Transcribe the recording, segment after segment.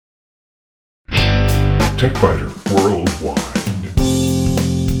TechBiter Worldwide.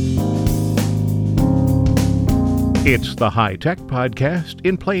 It's the High Tech Podcast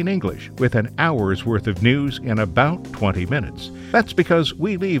in plain English with an hour's worth of news in about 20 minutes. That's because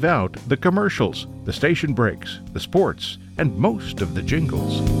we leave out the commercials, the station breaks, the sports, and most of the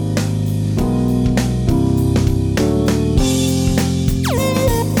jingles.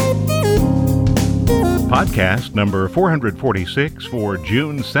 Podcast number 446 for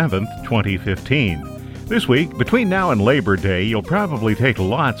June 7th, 2015. This week, between now and Labor Day, you'll probably take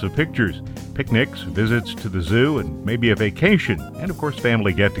lots of pictures. Picnics, visits to the zoo, and maybe a vacation, and of course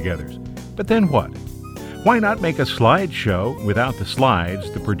family get-togethers. But then what? Why not make a slideshow without the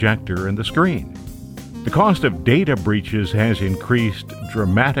slides, the projector, and the screen? The cost of data breaches has increased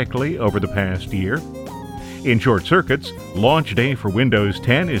dramatically over the past year. In short circuits, launch day for Windows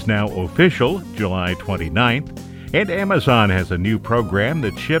 10 is now official, July 29th, and Amazon has a new program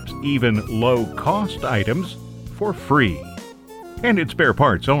that ships even low-cost items for free. And it's spare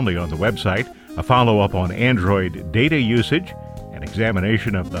parts only on the website, a follow-up on Android data usage, an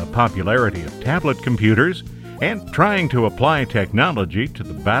examination of the popularity of tablet computers, and trying to apply technology to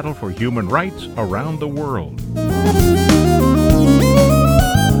the battle for human rights around the world.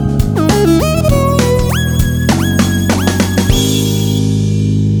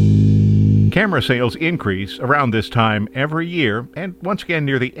 Camera sales increase around this time every year, and once again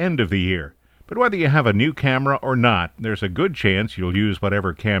near the end of the year. But whether you have a new camera or not, there's a good chance you'll use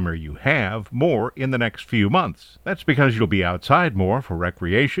whatever camera you have more in the next few months. That's because you'll be outside more for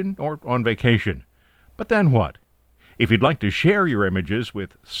recreation or on vacation. But then what? If you'd like to share your images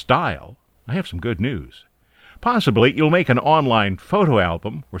with style, I have some good news. Possibly you'll make an online photo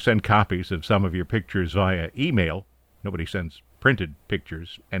album or send copies of some of your pictures via email. Nobody sends printed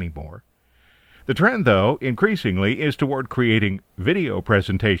pictures anymore. The trend, though, increasingly is toward creating video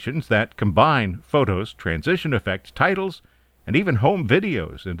presentations that combine photos, transition effects, titles, and even home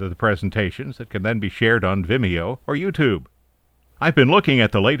videos into the presentations that can then be shared on Vimeo or YouTube. I've been looking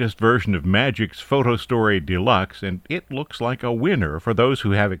at the latest version of Magic's Photo Story Deluxe, and it looks like a winner for those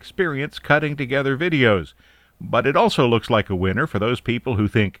who have experience cutting together videos. But it also looks like a winner for those people who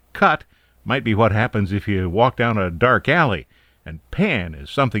think cut might be what happens if you walk down a dark alley, and pan is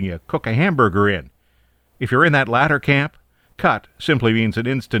something you cook a hamburger in. If you're in that latter camp, cut simply means an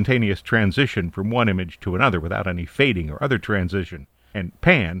instantaneous transition from one image to another without any fading or other transition. And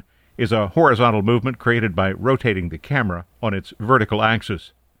pan is a horizontal movement created by rotating the camera on its vertical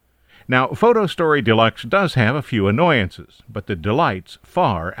axis. Now, Photo Story Deluxe does have a few annoyances, but the delights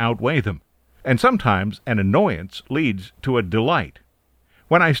far outweigh them. And sometimes an annoyance leads to a delight.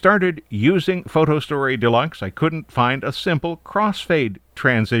 When I started using Photo Story Deluxe, I couldn't find a simple crossfade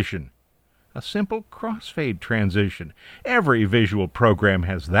transition. A simple crossfade transition. Every visual program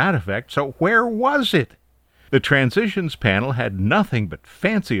has that effect, so where was it? The Transitions panel had nothing but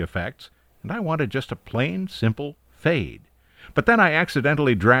fancy effects, and I wanted just a plain, simple fade. But then I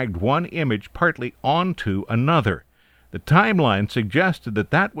accidentally dragged one image partly onto another. The timeline suggested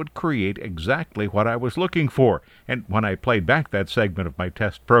that would create exactly what I was looking for, and when I played back that segment of my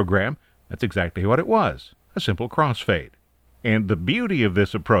test program, that's exactly what it was, a simple crossfade. And the beauty of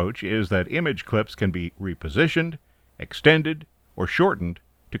this approach is that image clips can be repositioned, extended, or shortened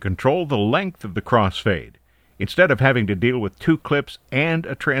to control the length of the crossfade. Instead of having to deal with two clips and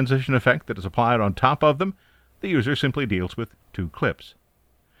a transition effect that is applied on top of them, the user simply deals with two clips.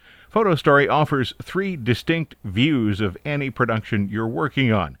 PhotoStory offers three distinct views of any production you're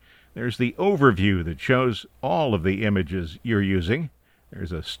working on. There's the overview that shows all of the images you're using.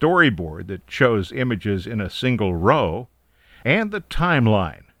 There's a storyboard that shows images in a single row. And the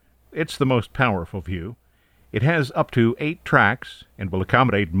timeline. It's the most powerful view. It has up to 8 tracks and will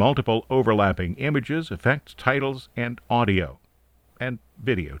accommodate multiple overlapping images, effects, titles, and audio. And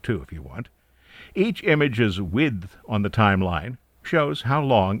video, too, if you want. Each image's width on the timeline shows how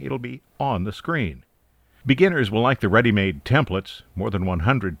long it'll be on the screen. Beginners will like the ready-made templates, more than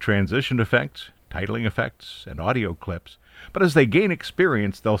 100 transition effects, titling effects, and audio clips, but as they gain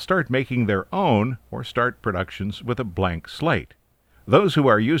experience, they'll start making their own or start productions with a blank slate. Those who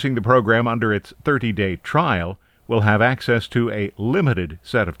are using the program under its 30-day trial will have access to a limited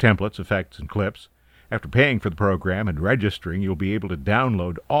set of templates, effects, and clips. After paying for the program and registering, you'll be able to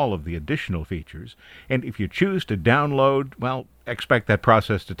download all of the additional features. And if you choose to download, well, expect that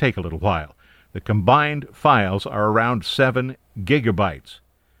process to take a little while. The combined files are around 7 gigabytes.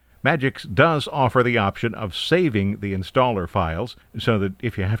 Magix does offer the option of saving the installer files so that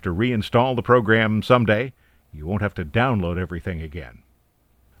if you have to reinstall the program someday, you won't have to download everything again.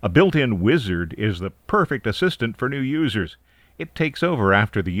 A built-in wizard is the perfect assistant for new users. It takes over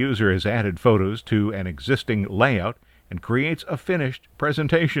after the user has added photos to an existing layout and creates a finished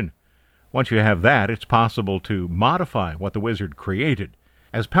presentation. Once you have that, it's possible to modify what the wizard created.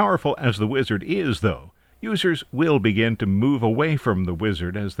 As powerful as the wizard is, though, users will begin to move away from the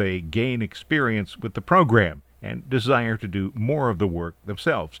wizard as they gain experience with the program and desire to do more of the work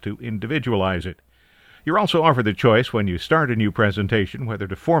themselves to individualize it. You're also offered the choice when you start a new presentation whether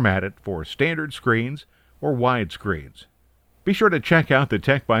to format it for standard screens or wide screens. Be sure to check out the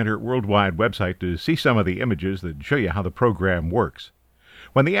TechByter Worldwide website to see some of the images that show you how the program works.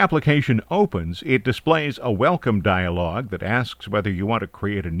 When the application opens, it displays a welcome dialog that asks whether you want to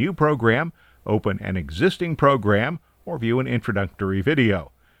create a new program, open an existing program, or view an introductory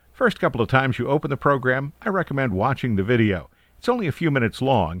video. First couple of times you open the program, I recommend watching the video. It's only a few minutes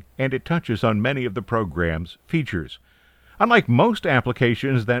long, and it touches on many of the program's features. Unlike most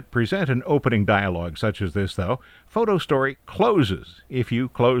applications that present an opening dialog such as this, though, PhotoStory closes if you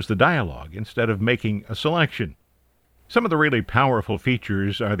close the dialog instead of making a selection. Some of the really powerful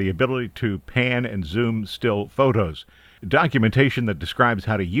features are the ability to pan and zoom still photos. Documentation that describes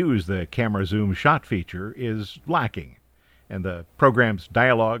how to use the camera zoom shot feature is lacking, and the program's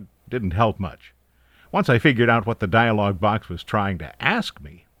dialog didn't help much. Once I figured out what the dialog box was trying to ask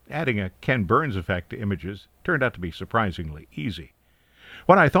me, adding a Ken Burns effect to images turned out to be surprisingly easy.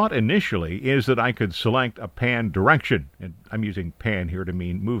 What I thought initially is that I could select a pan direction, and I'm using pan here to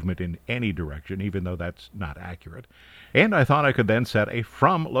mean movement in any direction, even though that's not accurate, and I thought I could then set a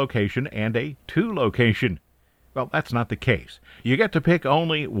from location and a to location. Well, that's not the case. You get to pick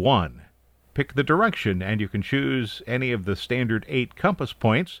only one. Pick the direction, and you can choose any of the standard 8 compass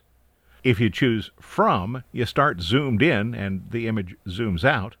points. If you choose from, you start zoomed in and the image zooms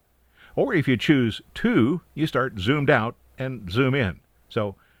out. Or if you choose to, you start zoomed out and zoom in.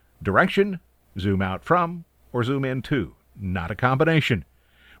 So, direction, zoom out from, or zoom in to. Not a combination.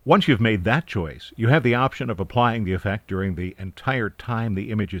 Once you've made that choice, you have the option of applying the effect during the entire time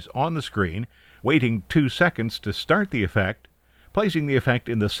the image is on the screen, waiting 2 seconds to start the effect, placing the effect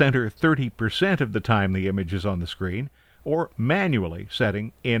in the center 30% of the time the image is on the screen, or manually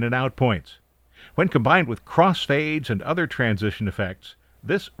setting in and out points. When combined with crossfades and other transition effects,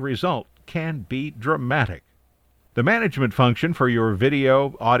 this result can be dramatic. The management function for your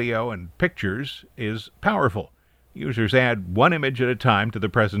video, audio, and pictures is powerful. Users add one image at a time to the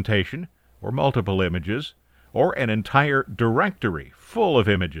presentation, or multiple images, or an entire directory full of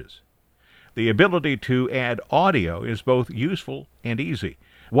images. The ability to add audio is both useful and easy.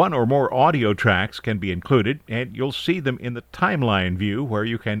 One or more audio tracks can be included, and you'll see them in the timeline view where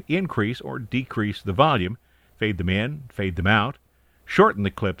you can increase or decrease the volume, fade them in, fade them out, shorten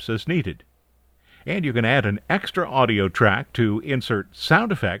the clips as needed. And you can add an extra audio track to insert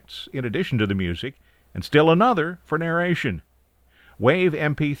sound effects in addition to the music, and still another for narration. WAV,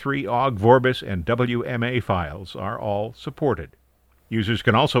 MP3, OGG, Vorbis, and WMA files are all supported. Users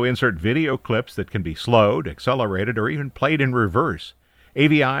can also insert video clips that can be slowed, accelerated, or even played in reverse.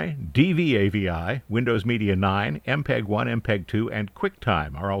 AVI, DV-AVI, Windows Media 9, MPEG-1, MPEG-2, and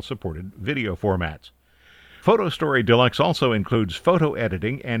QuickTime are all supported video formats. PhotoStory Deluxe also includes photo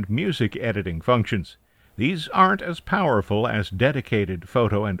editing and music editing functions. These aren't as powerful as dedicated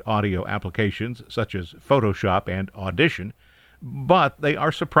photo and audio applications such as Photoshop and Audition, but they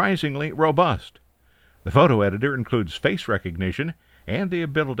are surprisingly robust. The photo editor includes face recognition and the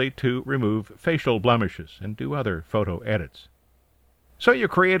ability to remove facial blemishes and do other photo edits. So you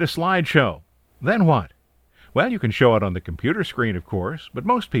create a slideshow. Then what? Well, you can show it on the computer screen, of course, but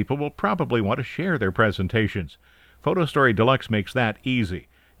most people will probably want to share their presentations. PhotoStory Deluxe makes that easy.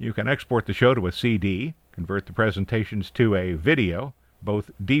 You can export the show to a CD, convert the presentations to a video.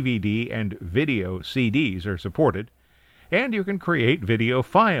 Both DVD and video CDs are supported. And you can create video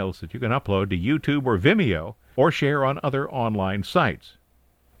files that you can upload to YouTube or Vimeo or share on other online sites.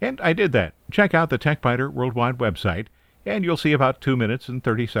 And I did that. Check out the TechByter Worldwide website, and you'll see about 2 minutes and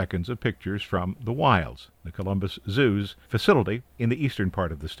 30 seconds of pictures from the Wilds, the Columbus Zoo's facility in the eastern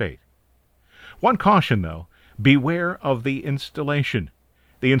part of the state. One caution, though, beware of the installation.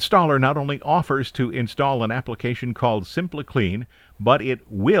 The installer not only offers to install an application called SimplyClean, but it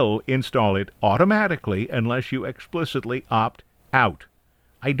will install it automatically unless you explicitly opt out.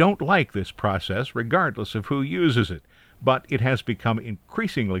 I don't like this process regardless of who uses it, but it has become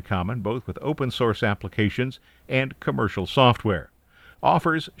increasingly common both with open source applications and commercial software.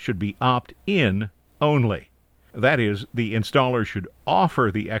 Offers should be opt-in only. That is, the installer should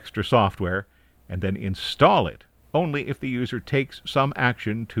offer the extra software and then install it only if the user takes some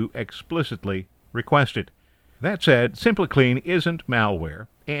action to explicitly request it. That said, SimplyClean isn't malware,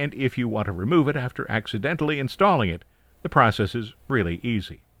 and if you want to remove it after accidentally installing it, The process is really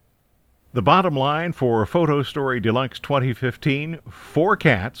easy. The bottom line for Photo Story Deluxe 2015, for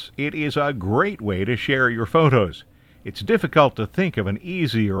cats, it is a great way to share your photos. It's difficult to think of an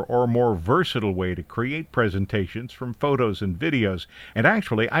easier or more versatile way to create presentations from photos and videos, and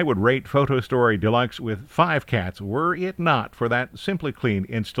actually I would rate Photo Story Deluxe with 5 cats were it not for that Simply Clean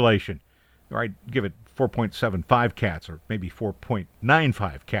installation. Or I'd give it 4.75 cats or maybe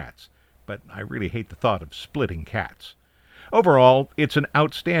 4.95 cats, but I really hate the thought of splitting cats. Overall, it's an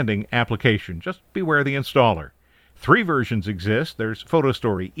outstanding application. Just beware the installer. 3 versions exist. There's Photo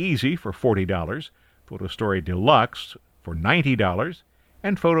Story Easy for $40, Photo Story Deluxe for $90,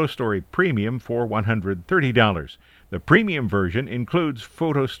 and Photo Story Premium for $130. The premium version includes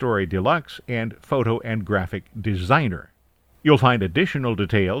Photo Story Deluxe and Photo and Graphic Designer. You'll find additional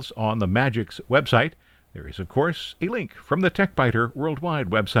details on the Magix website. There is, of course, a link from the TechBiter Worldwide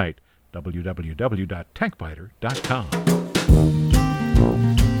website, www.techbiter.com.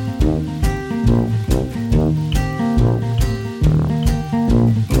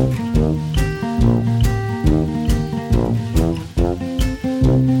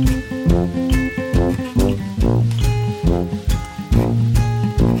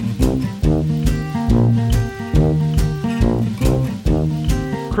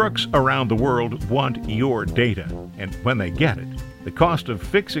 Crooks around the world want your data, and when they get it, the cost of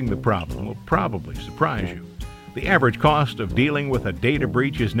fixing the problem will probably surprise you. The average cost of dealing with a data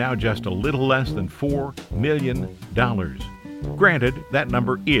breach is now just a little less than $4 million. Granted, that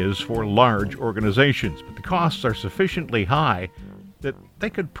number is for large organizations, but the costs are sufficiently high that they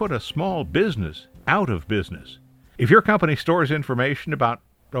could put a small business out of business. If your company stores information about,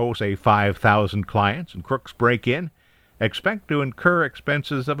 say 5,000 clients and crooks break in, expect to incur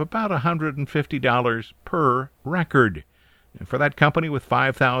expenses of about $150 per record. And for that company with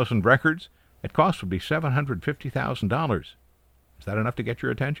 5,000 records, that cost would be $750,000. Is that enough to get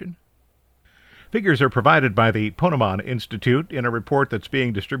your attention? Figures are provided by the Ponemon Institute in a report that's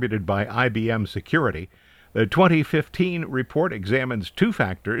being distributed by IBM Security. The 2015 report examines 2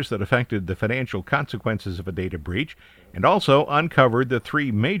 factors that affected the financial consequences of a data breach and also uncovered the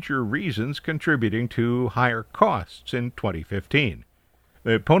 3 major reasons contributing to higher costs in 2015.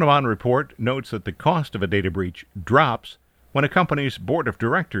 The Ponemon report notes that the cost of a data breach drops when a company's board of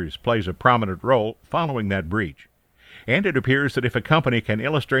directors plays a prominent role following that breach. And it appears that if a company can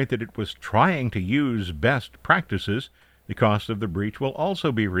illustrate that it was trying to use best practices, the cost of the breach will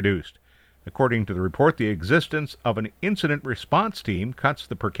also be reduced. According to the report, the existence of an incident response team cuts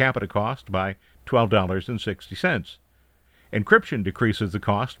the per capita cost by $12.60. Encryption decreases the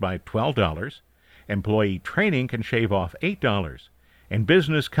cost by $12. Employee training can shave off $8. And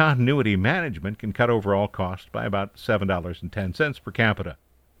business continuity management can cut overall cost by about $7.10 per capita.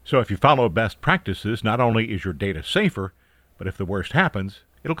 So if you follow best practices, not only is your data safer, but if the worst happens,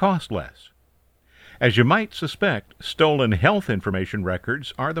 it'll cost less. As you might suspect, stolen health information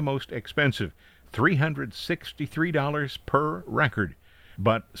records are the most expensive, $363 per record.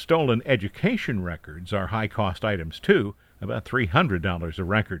 But stolen education records are high-cost items too, about $300 a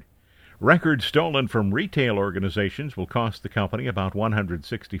record. Records stolen from retail organizations will cost the company about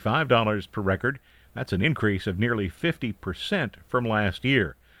 $165 per record. That's an increase of nearly 50% from last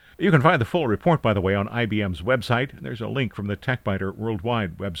year. You can find the full report, by the way, on IBM's website. There's a link from the TechBiter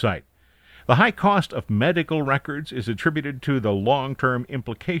Worldwide website. The high cost of medical records is attributed to the long-term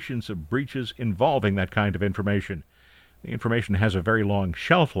implications of breaches involving that kind of information. The information has a very long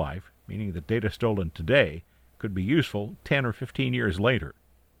shelf life, meaning that data stolen today could be useful 10 or 15 years later.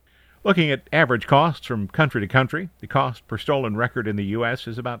 Looking at average costs from country to country, the cost per stolen record in the U.S.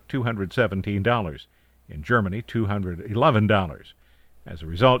 is about $217. In Germany, $211. As a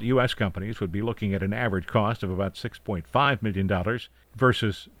result, U.S. companies would be looking at an average cost of about $6.5 million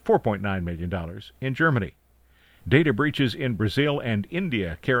versus $4.9 million in Germany. Data breaches in Brazil and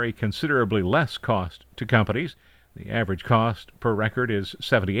India carry considerably less cost to companies. The average cost per record is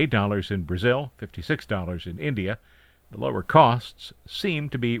 $78 in Brazil, $56 in India. The lower costs seem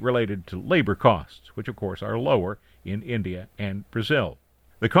to be related to labor costs, which of course are lower in India and Brazil.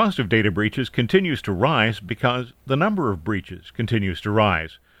 The cost of data breaches continues to rise because the number of breaches continues to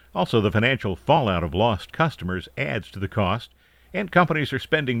rise. Also, the financial fallout of lost customers adds to the cost, and companies are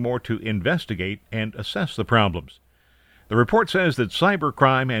spending more to investigate and assess the problems. The report says that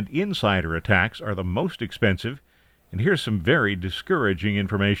cybercrime and insider attacks are the most expensive, and here's some very discouraging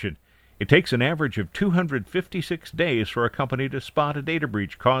information. It takes an average of 256 days for a company to spot a data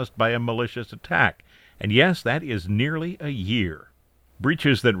breach caused by a malicious attack, and yes, that is nearly a year.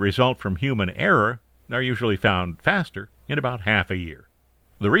 Breaches that result from human error are usually found faster, in about half a year.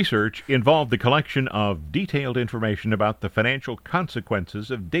 The research involved the collection of detailed information about the financial consequences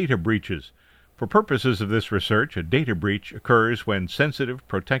of data breaches. For purposes of this research, a data breach occurs when sensitive,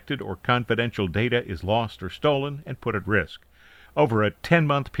 protected, or confidential data is lost or stolen and put at risk. Over a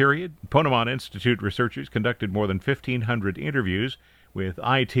 10-month period, Ponemon Institute researchers conducted more than 1,500 interviews with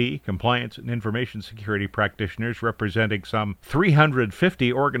IT, compliance, and information security practitioners representing some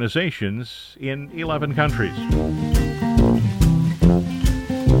 350 organizations in 11 countries.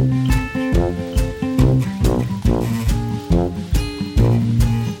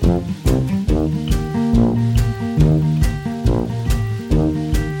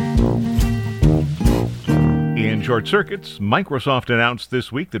 In short circuits, Microsoft announced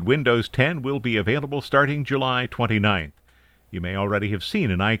this week that Windows 10 will be available starting July 29th. You may already have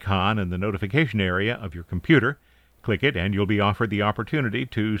seen an icon in the notification area of your computer. Click it and you'll be offered the opportunity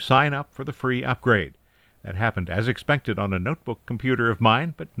to sign up for the free upgrade. That happened as expected on a notebook computer of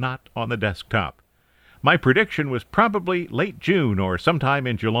mine, but not on the desktop. My prediction was probably late June or sometime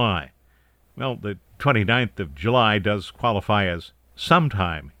in July. Well, the 29th of July does qualify as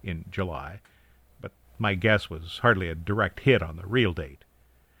sometime in July, but my guess was hardly a direct hit on the real date.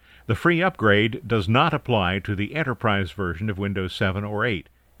 The free upgrade does not apply to the enterprise version of Windows 7 or 8,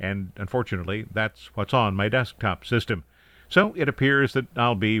 and unfortunately, that's what's on my desktop system. So it appears that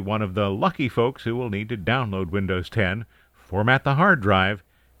I'll be one of the lucky folks who will need to download Windows 10, format the hard drive,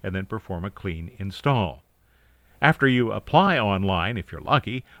 and then perform a clean install. After you apply online, if you're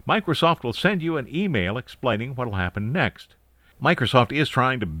lucky, Microsoft will send you an email explaining what will happen next. Microsoft is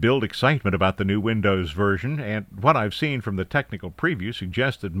trying to build excitement about the new Windows version, and what I've seen from the technical preview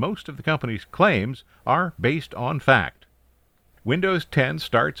suggests that most of the company's claims are based on fact. Windows 10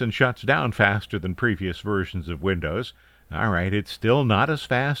 starts and shuts down faster than previous versions of Windows. All right, it's still not as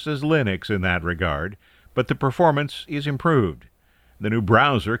fast as Linux in that regard, but the performance is improved. The new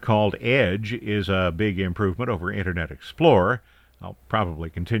browser, called Edge, is a big improvement over Internet Explorer. I'll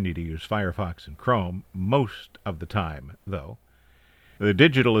probably continue to use Firefox and Chrome most of the time, though. The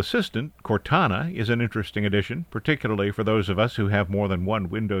digital assistant, Cortana, is an interesting addition, particularly for those of us who have more than one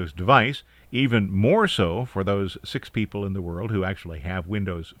Windows device, even more so for those 6 people in the world who actually have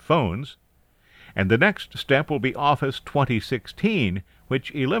Windows phones. And the next step will be Office 2016,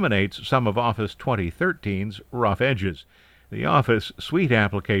 which eliminates some of Office 2013's rough edges. The Office Suite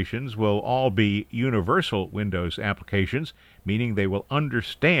applications will all be universal Windows applications, meaning they will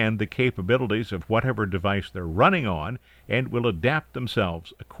understand the capabilities of whatever device they're running on and will adapt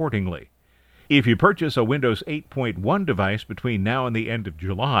themselves accordingly. If you purchase a Windows 8.1 device between now and the end of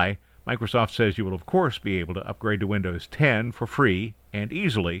July, Microsoft says you will of course be able to upgrade to Windows 10 for free and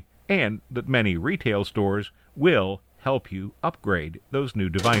easily, and that many retail stores will help you upgrade those new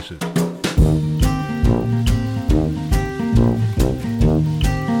devices.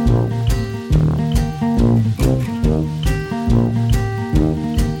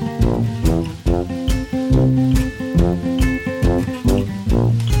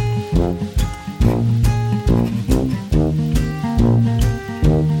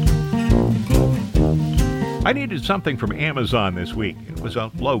 I needed something from Amazon this week. It was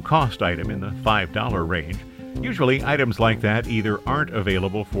a low-cost item in the $5 range. Usually, items like that either aren't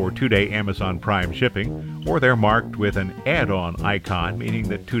available for 2-day Amazon Prime shipping, or they're marked with an add-on icon, meaning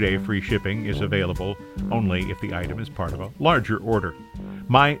that 2-day free shipping is available only if the item is part of a larger order.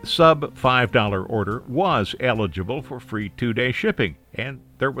 My sub-$5 order was eligible for free 2-day shipping, and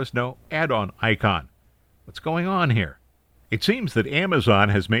there was no add-on icon. What's going on here? It seems that Amazon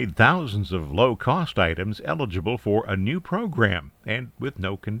has made thousands of low-cost items eligible for a new program, and with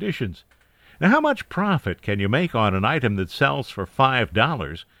no conditions. Now, how much profit can you make on an item that sells for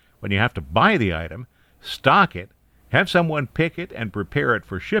 $5 when you have to buy the item, stock it, have someone pick it and prepare it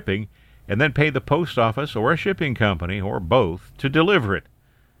for shipping, and then pay the post office or a shipping company, or both, to deliver it?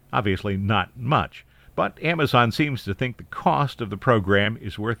 Obviously not much, but Amazon seems to think the cost of the program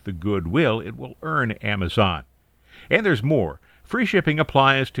is worth the goodwill it will earn Amazon. And there's more. Free shipping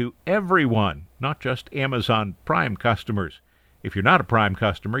applies to everyone, not just Amazon Prime customers. If you're not a Prime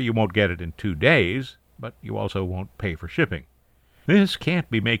customer, you won't get it in 2 days, but you also won't pay for shipping. This can't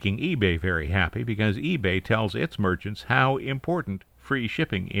be making eBay very happy, because eBay tells its merchants how important free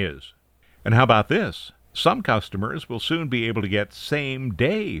shipping is. And how about this? Some customers will soon be able to get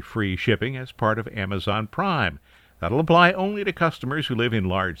same-day free shipping as part of Amazon Prime. That'll apply only to customers who live in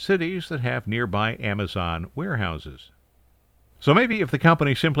large cities that have nearby Amazon warehouses. So maybe if the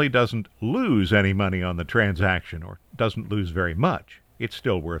company simply doesn't lose any money on the transaction, or doesn't lose very much, it's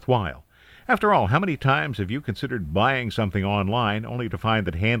still worthwhile. After all, how many times have you considered buying something online only to find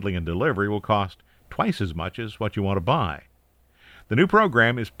that handling and delivery will cost twice as much as what you want to buy? The new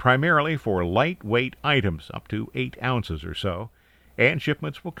program is primarily for lightweight items, up to 8 ounces or so, and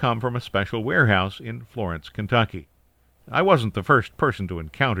shipments will come from a special warehouse in Florence, Kentucky. I wasn't the first person to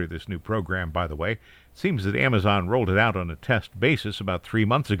encounter this new program, by the way. It seems that Amazon rolled it out on a test basis about 3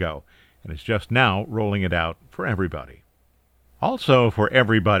 months ago, and is just now rolling it out for everybody. Also for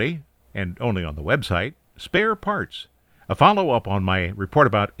everybody, and only on the website, spare parts. A follow-up on my report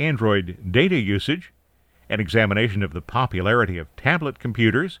about Android data usage, an examination of the popularity of tablet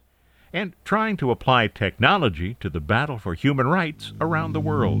computers, and trying to apply technology to the battle for human rights around the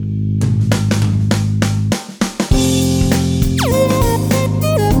world.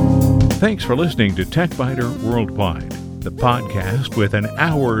 Thanks for listening to TechBiter Worldwide, the podcast with an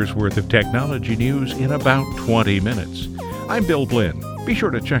hour's worth of technology news in about 20 minutes. I'm Bill Blinn. Be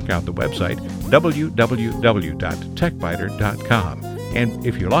sure to check out the website, www.techbiter.com. And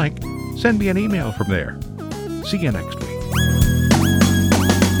if you like, send me an email from there. See you next week.